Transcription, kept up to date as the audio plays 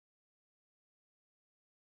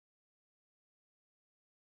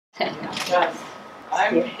Yes,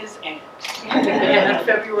 I'm his aunt. And on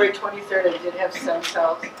February 23rd, I did have stem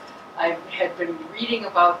cells. I had been reading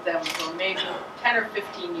about them for maybe 10 or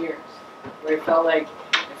 15 years, where I felt like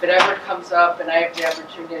if it ever comes up and I have the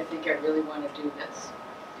opportunity, I think I really want to do this.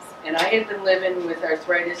 And I had been living with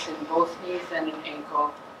arthritis in both knees and an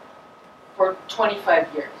ankle for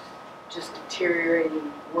 25 years, just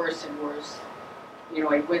deteriorating worse and worse. You know,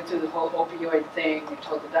 I went through the whole opioid thing. I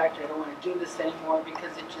told the doctor I don't want to do this anymore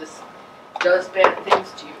because it just does bad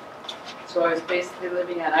things to you. So I was basically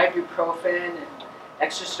living on ibuprofen and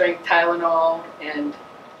extra strength Tylenol, and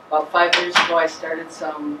about 5 years ago I started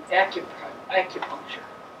some acupuncture,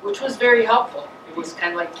 which was very helpful. It was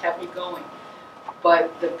kind of like kept me going.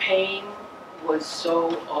 But the pain was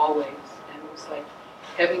so always, and it was like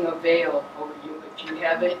having a veil over you. If you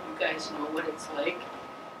have it, you guys know what it's like.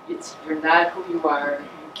 You're not who you are.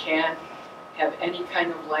 You can't have any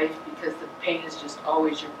kind of life because the pain is just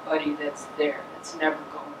always your buddy that's there. It's never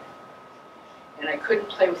going. And I couldn't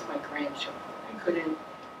play with my grandchildren. I couldn't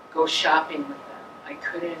go shopping with them. I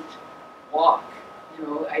couldn't walk. You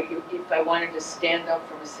know, if I wanted to stand up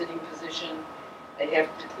from a sitting position, I'd have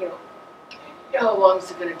to, you know how long is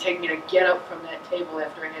it going to take me to get up from that table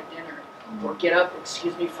after I had dinner, or get up,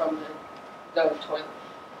 from the toilet.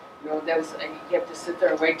 You know, you have to sit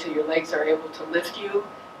there and wait till your legs are able to lift you,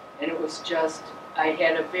 and it was just, I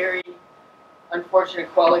had a very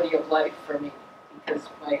unfortunate quality of life for me, because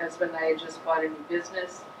my husband and I had just bought a new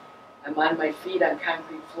business. I'm on my feet on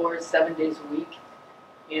concrete floors 7 days a week,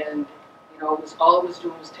 and you know, all it was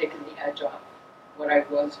doing was taking the edge off what I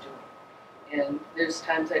was doing. And there's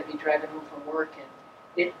times I'd be driving home from work, and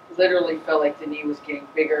it literally felt like the knee was getting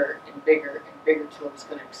bigger and bigger and bigger till it was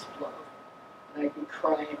going to explode. And I'd be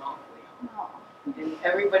crying all the way home. And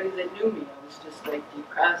everybody that knew me, I was just like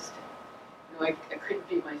depressed. And, you know, I couldn't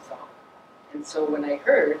be myself. And so when I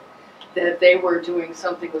heard that they were doing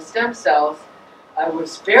something with stem cells, I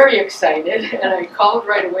was very excited, and I called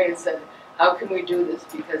right away and said, how can we do this?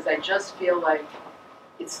 Because I just feel like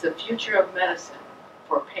it's the future of medicine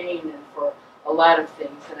for pain and for a lot of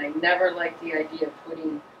things. And I never liked the idea of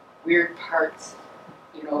putting weird parts,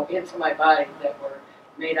 you know, into my body that were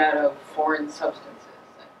made out of foreign substances.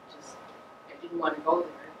 I didn't want to go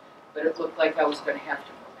there, but it looked like I was going to have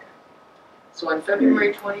to go there. So on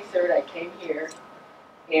February 23rd, I came here,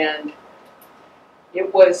 and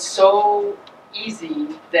it was so easy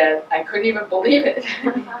that I couldn't even believe it.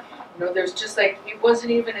 You know, there's just like, it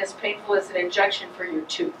wasn't even as painful as an injection for your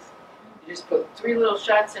tooth. You just put 3 little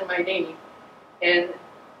shots in my knee, and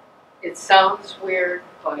it sounds weird,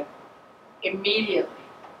 but immediately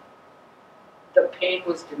the pain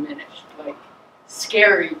was diminished, like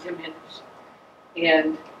scary diminished.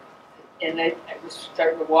 And I was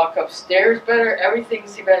starting to walk upstairs better. Everything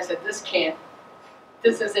seemed better. I said, this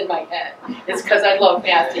is in my head. It's because I love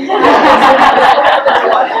math. It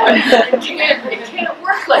can't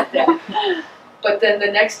work like that. But then the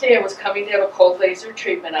next day I was coming to have a cold laser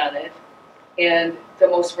treatment on it. And the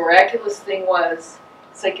most miraculous thing was,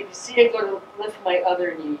 it's like if you see I go to lift my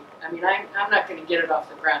other knee, I mean, I'm not going to get it off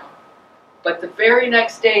the ground. But the very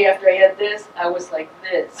next day after I had this, I was like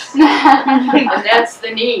this. And that's the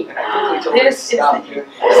knee. This is the knee.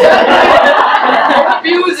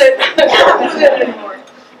 Abuse it. Don't use it anymore.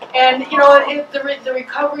 And, you know, the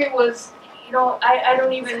recovery was, you know, I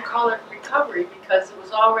don't even call it recovery because it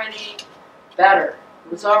was already better.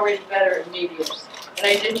 It was already better immediately. And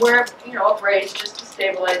I did wear, you know, a brace just to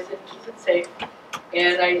stabilize it and keep it safe.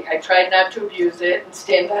 And I tried not to abuse it and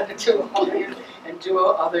stand on the two and do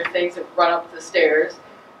other things and run up the stairs.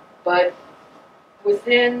 But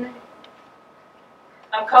within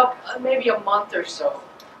maybe a month or so,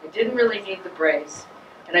 I didn't really need the brace.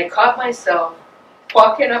 And I caught myself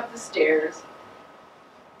walking up the stairs,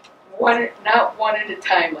 not one at a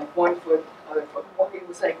time, like one foot, other foot. It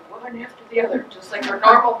was like one after the other, just like a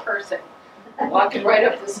normal person, walking right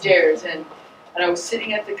up the stairs. And I was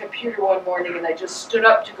sitting at the computer one morning, and I just stood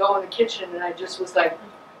up to go in the kitchen, and I just was like,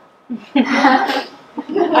 it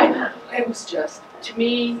was just, to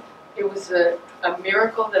me, it was a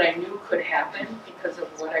miracle that I knew could happen because of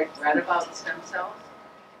what I read about stem cells.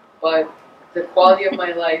 But the quality of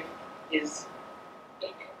my life is,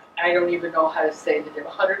 I don't even know how to say that,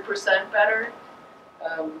 100% better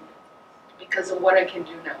because of what I can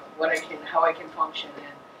do now, how I can function,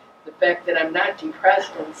 and the fact that I'm not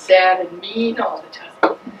depressed and sad and mean all the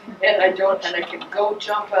time, and I can go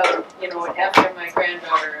jump out, you know, after my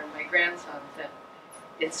granddaughter and my grandsons. And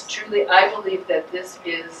it's truly, I believe that this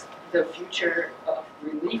is the future of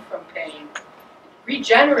relief from pain. It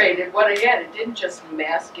regenerated what I had. It didn't just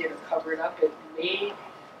mask it or cover it up. It made,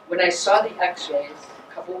 when I saw the x-rays,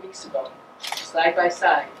 a couple weeks ago, side by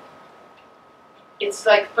side. It's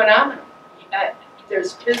like phenomenal.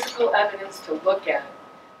 There's physical evidence to look at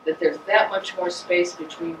that there's that much more space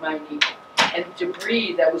between my knee and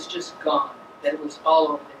debris that was just gone, that was all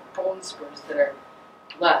over there, bone spurs that are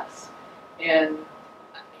less. And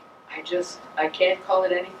I can't call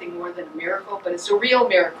it anything more than a miracle, but it's a real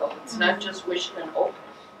miracle. It's not just wishing and hoping.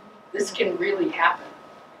 This can really happen.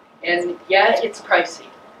 And yeah, it's pricey.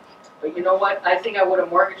 But you know what? I think I would have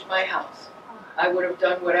mortgaged my house. I would have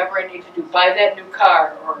done whatever I need to do, buy that new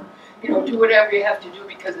car, or do whatever you have to do,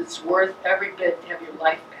 because it's worth every bit to have your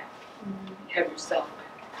life back, have yourself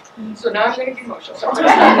back. So now I'm going to be emotional.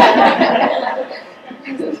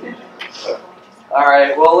 All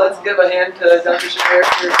right, well, let's give a hand to Dr. Cheri.